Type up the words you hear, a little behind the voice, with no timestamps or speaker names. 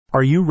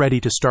Are you ready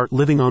to start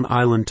living on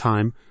island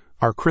time?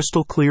 Are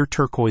crystal clear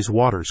turquoise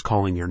waters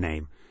calling your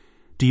name?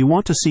 Do you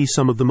want to see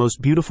some of the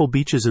most beautiful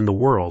beaches in the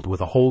world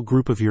with a whole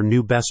group of your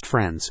new best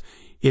friends?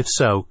 If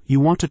so, you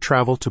want to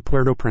travel to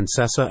Puerto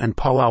Princesa and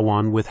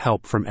Palawan with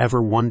help from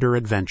Ever Wonder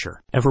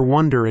Adventure. Ever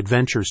Wonder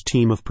Adventure's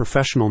team of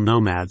professional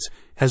nomads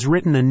has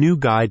written a new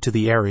guide to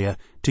the area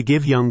to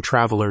give young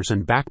travelers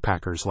and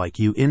backpackers like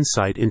you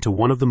insight into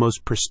one of the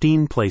most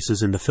pristine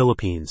places in the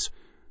Philippines.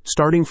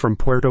 Starting from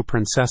Puerto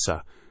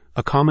Princesa,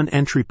 a common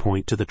entry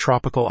point to the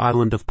tropical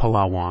island of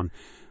Palawan,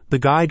 the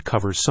guide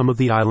covers some of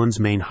the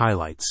island's main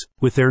highlights.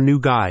 With their new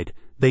guide,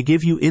 they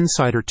give you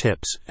insider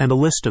tips and a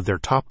list of their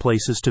top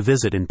places to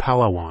visit in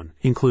Palawan,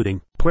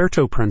 including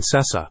Puerto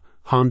Princesa,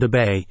 Honda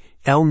Bay,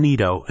 El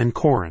Nido, and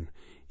Coron.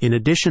 In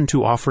addition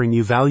to offering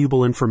you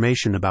valuable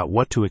information about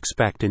what to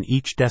expect in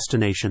each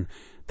destination,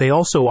 they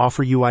also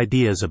offer you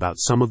ideas about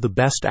some of the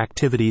best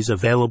activities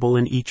available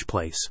in each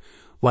place,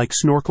 like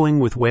snorkeling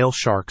with whale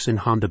sharks in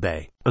Honda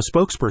Bay. A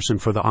spokesperson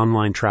for the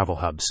online travel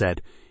hub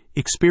said,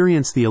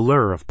 "Experience the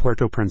allure of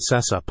Puerto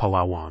Princesa,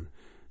 Palawan,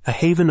 a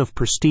haven of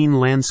pristine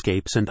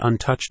landscapes and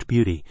untouched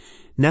beauty,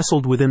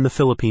 nestled within the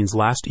Philippines'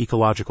 last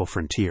ecological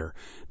frontier.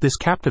 This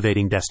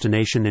captivating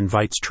destination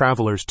invites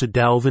travelers to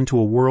delve into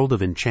a world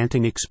of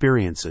enchanting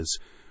experiences.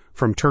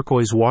 From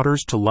turquoise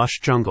waters to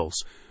lush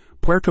jungles,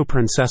 Puerto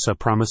Princesa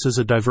promises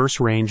a diverse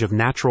range of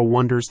natural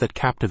wonders that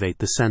captivate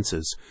the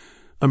senses.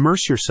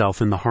 Immerse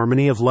yourself in the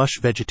harmony of lush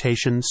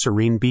vegetation,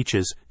 serene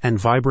beaches, and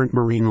vibrant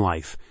marine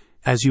life.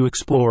 As you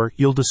explore,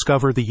 you'll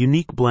discover the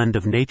unique blend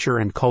of nature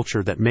and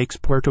culture that makes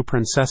Puerto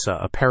Princesa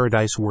a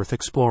paradise worth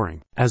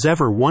exploring." As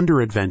Ever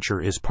Wonder Adventure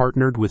is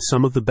partnered with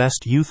some of the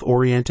best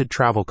youth-oriented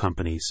travel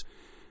companies,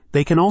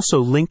 they can also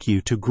link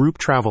you to group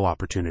travel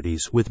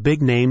opportunities with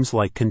big names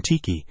like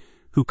Contiki,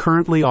 who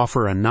currently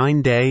offer a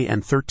 9-day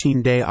and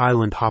 13-day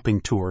island hopping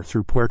tour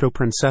through Puerto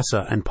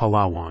Princesa and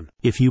Palawan.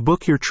 If you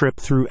book your trip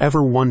through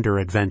Ever Wonder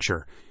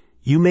Adventure,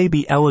 you may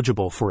be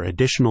eligible for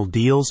additional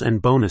deals and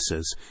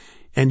bonuses,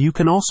 and you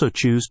can also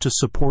choose to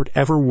support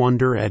Ever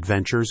Wonder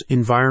Adventure's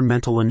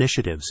environmental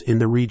initiatives in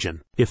the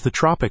region. If the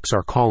tropics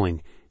are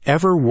calling,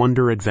 Ever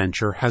Wonder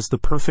Adventure has the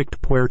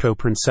perfect Puerto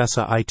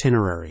Princesa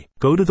itinerary.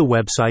 Go to the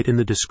website in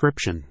the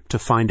description to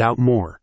find out more.